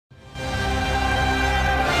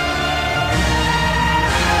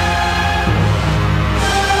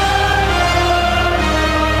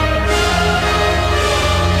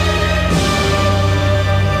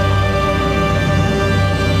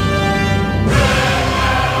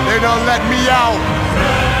done let me out.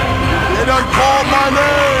 They done called my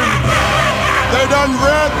name. They done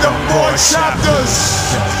read the 4 chapters.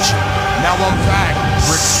 Now I'm back.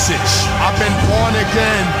 Rick Sitch. I've been born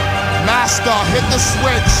again. Master, hit the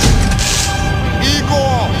switch.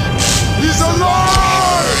 Igor, he's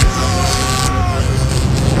alive.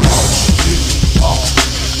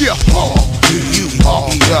 Yeah.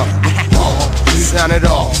 Sound it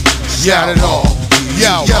off. Sound it off.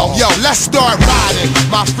 Yo, let's start riding.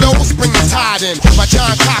 My flows bring the tide in. My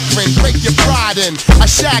John Cochran, break your pride in. I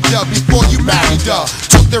shagged her before you married her.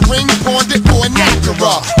 Took the ring, pawned it for an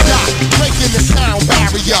Acura. Not breaking the sound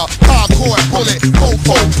barrier. Hardcore bullet,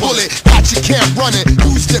 mofo bullet. Got you can't run it,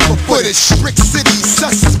 used it for footage. Brick City,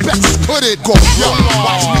 suspects put it. Go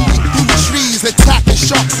watch me through trees, attacking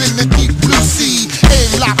sharks in the deep blue sea. Aim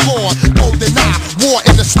lock on, golden eye, war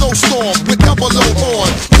in the snowstorm with double O on.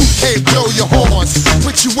 UK blow your horns.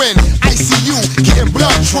 Put you in ICU, getting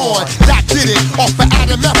blood drawn. That did it off of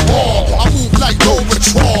Adam F. Ball. I move like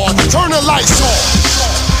Robotron. Turn the lights on.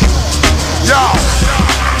 Yo.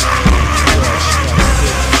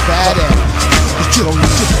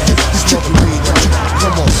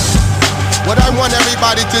 Come on. What I want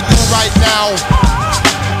everybody to do right now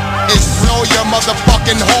is blow your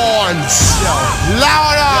motherfucking horns.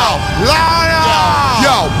 Louder, louder.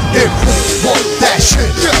 Yo, if we want that shit,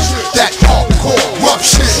 that hardcore rough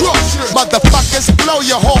shit, motherfuckers blow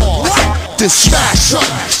your horns. Then smash up,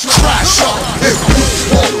 crash up. If we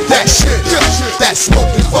want that shit, that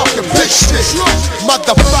smoking fucking bitch shit,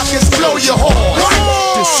 motherfuckers blow your horns.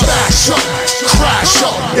 Then smash up, crash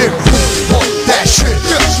up. If we want that shit,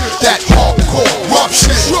 that hardcore rough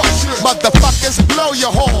shit, motherfuckers blow your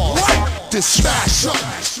horns. Then smash up,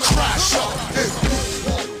 crash up.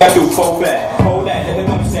 I do fall back, hold that, let them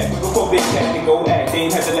upset. We go for big cat and go act. They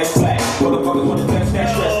ain't had to let flat. Motherfuckers wanna touch that,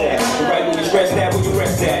 stress that. But right when you stress that, when you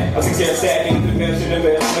rest that. I suggest that, niggas the best in the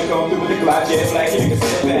best. I'm gonna come through with the glide jet, like you can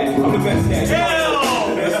step back. I'm the best at it.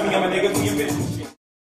 The best, I mean, I'm a nigga to your bitch.